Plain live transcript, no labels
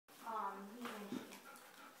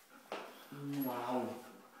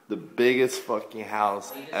The biggest fucking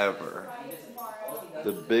house ever.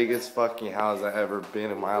 The biggest fucking house I ever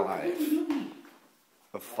been in my life.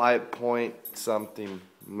 A 5-point-something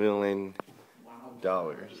million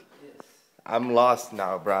dollars. I'm lost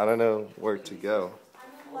now, bro. I don't know where to go.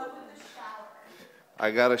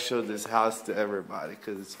 I gotta show this house to everybody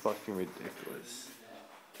because it's fucking ridiculous.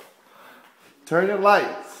 Turn the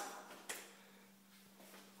lights.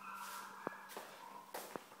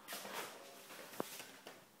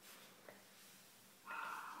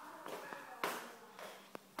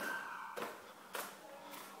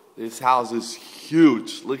 This house is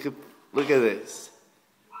huge. Look at this.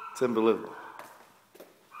 It's unbelievable.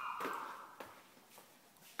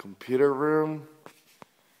 Computer room.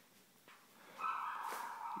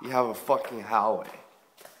 You have a fucking hallway.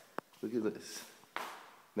 Look at this.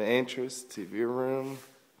 The entrance, TV room.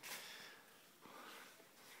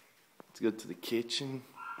 Let's go to the kitchen.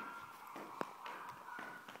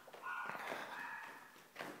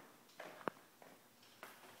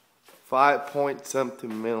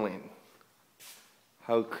 $5-point-something million.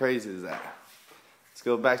 How crazy is that? Let's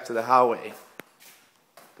go back to the highway.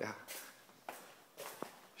 Yeah.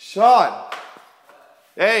 Sean!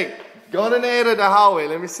 Hey, go to the end of the highway.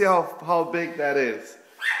 Let me see how big that is.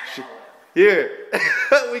 Here.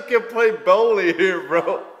 We can play bowling here,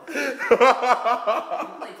 bro. We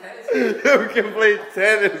can play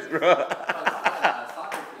tennis, bro.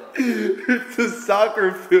 It's a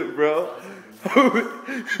soccer field, bro.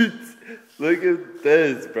 Look at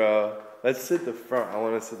this, bro. Let's sit the front. I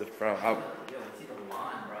want to sit the front. Yo, let's see the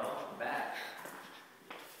lawn, bro. Back.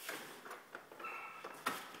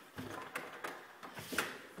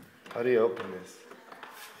 How do you open this?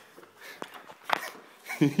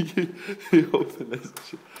 you open this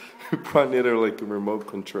shit. You probably need like a remote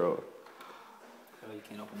control. Oh, you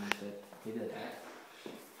can't open that shit. Maybe the back.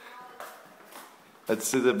 Let's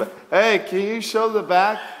see the back. Hey, can you show the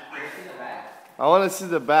back? Let's see the back. I want to see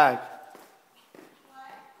the back.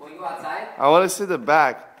 Will you go outside? I want to see the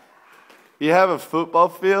back. You have a football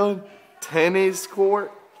field, tennis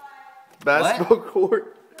court, basketball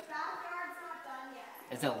court. The backyard's not done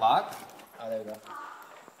yet. Is it locked? Oh, there we go.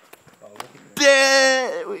 Oh, look at this.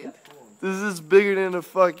 Yeah, this is bigger than a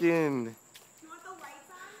fucking. You want the lights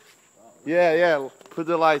on? Yeah, put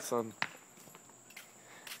the lights on.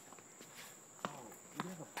 Oh, we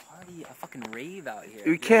have a party, a fucking rave out here.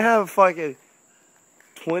 We can't have fucking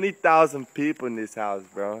 20,000 people in this house,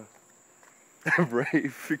 bro. A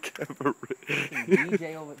rave, we can't have a rave.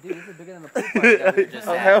 DJ over, dude, this is bigger than the pool party that we just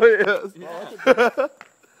had. Hell yes. Yeah.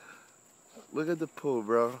 Look at the pool,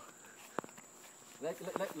 bro. Let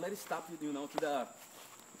it stop you know, to the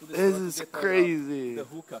This is crazy. The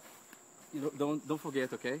hookah. You don't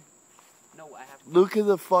forget, okay? No, I have to. Look at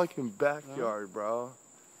the fucking backyard, bro.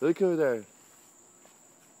 Look over there.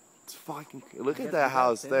 It's fucking. Look at that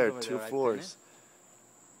house there, 2 floors.